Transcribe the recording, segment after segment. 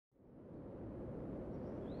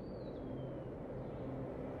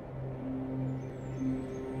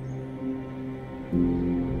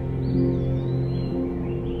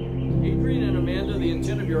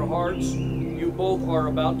hearts you both are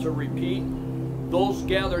about to repeat, those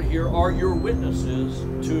gathered here are your witnesses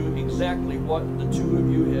to exactly what the two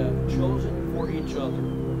of you have chosen for each other,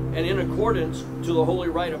 and in accordance to the holy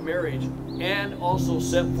rite of marriage, and also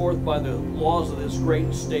set forth by the laws of this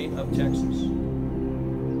great state of Texas.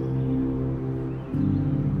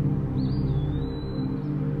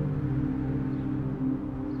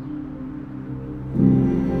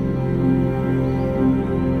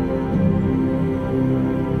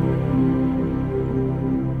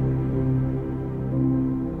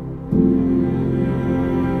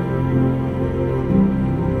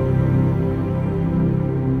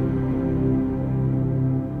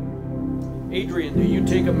 Adrian, do you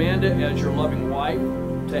take Amanda as your loving wife,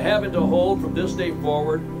 to have and to hold from this day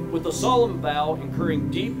forward, with a solemn vow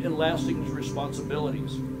incurring deep and lasting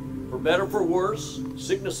responsibilities, for better, for worse,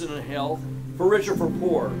 sickness and health, for rich or for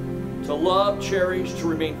poor, to love, cherish, to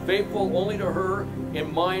remain faithful only to her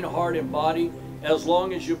in mind, heart, and body, as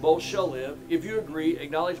long as you both shall live? If you agree,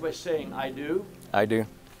 acknowledge by saying, I do. I do.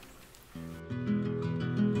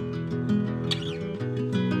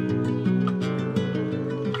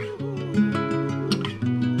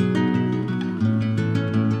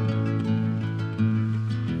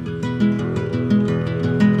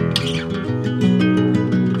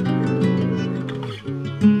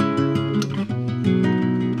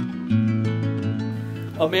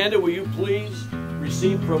 Amanda, will you please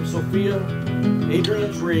receive from Sophia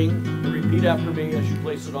Adrian's ring and repeat after me as you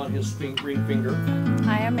place it on his ring finger.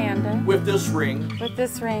 I, Amanda, With this ring,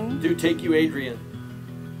 do take you, Adrian.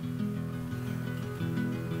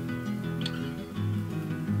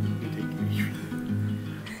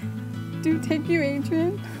 Do take you,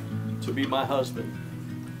 Adrian, To be my husband.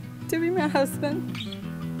 to be my husband,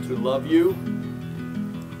 To love you.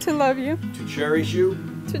 to love you, To cherish you.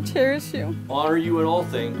 to cherish you, Honor you in all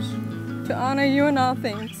things. to honor you in all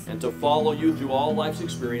things, And to follow you through all life's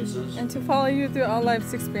experiences. and to follow you through all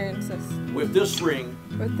life's experiences. With this ring,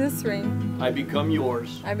 With this ring, I become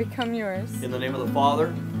yours. I become yours. In the name of the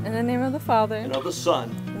Father, In the name of the Father, and of the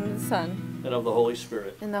Son, and of the Son, and of the Holy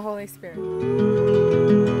Spirit. and the Holy Spirit.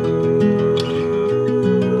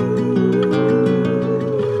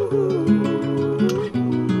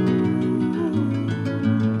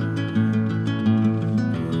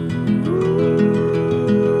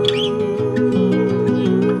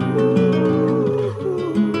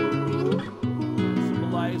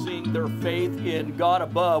 Their faith in God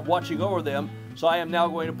above watching over them. So I am now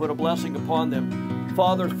going to put a blessing upon them.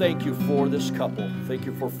 Father, thank you for this couple. Thank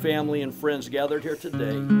you for family and friends gathered here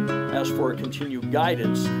today. Ask for a continued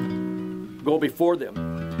guidance. Go before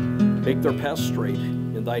them. Make their path straight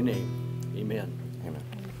in thy name. Amen. Amen.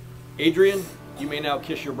 Adrian, you may now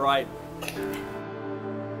kiss your bride.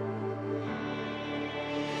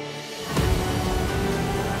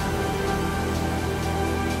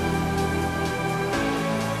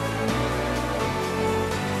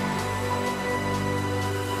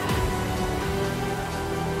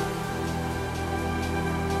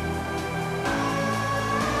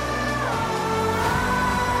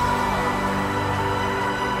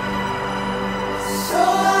 So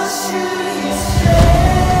I should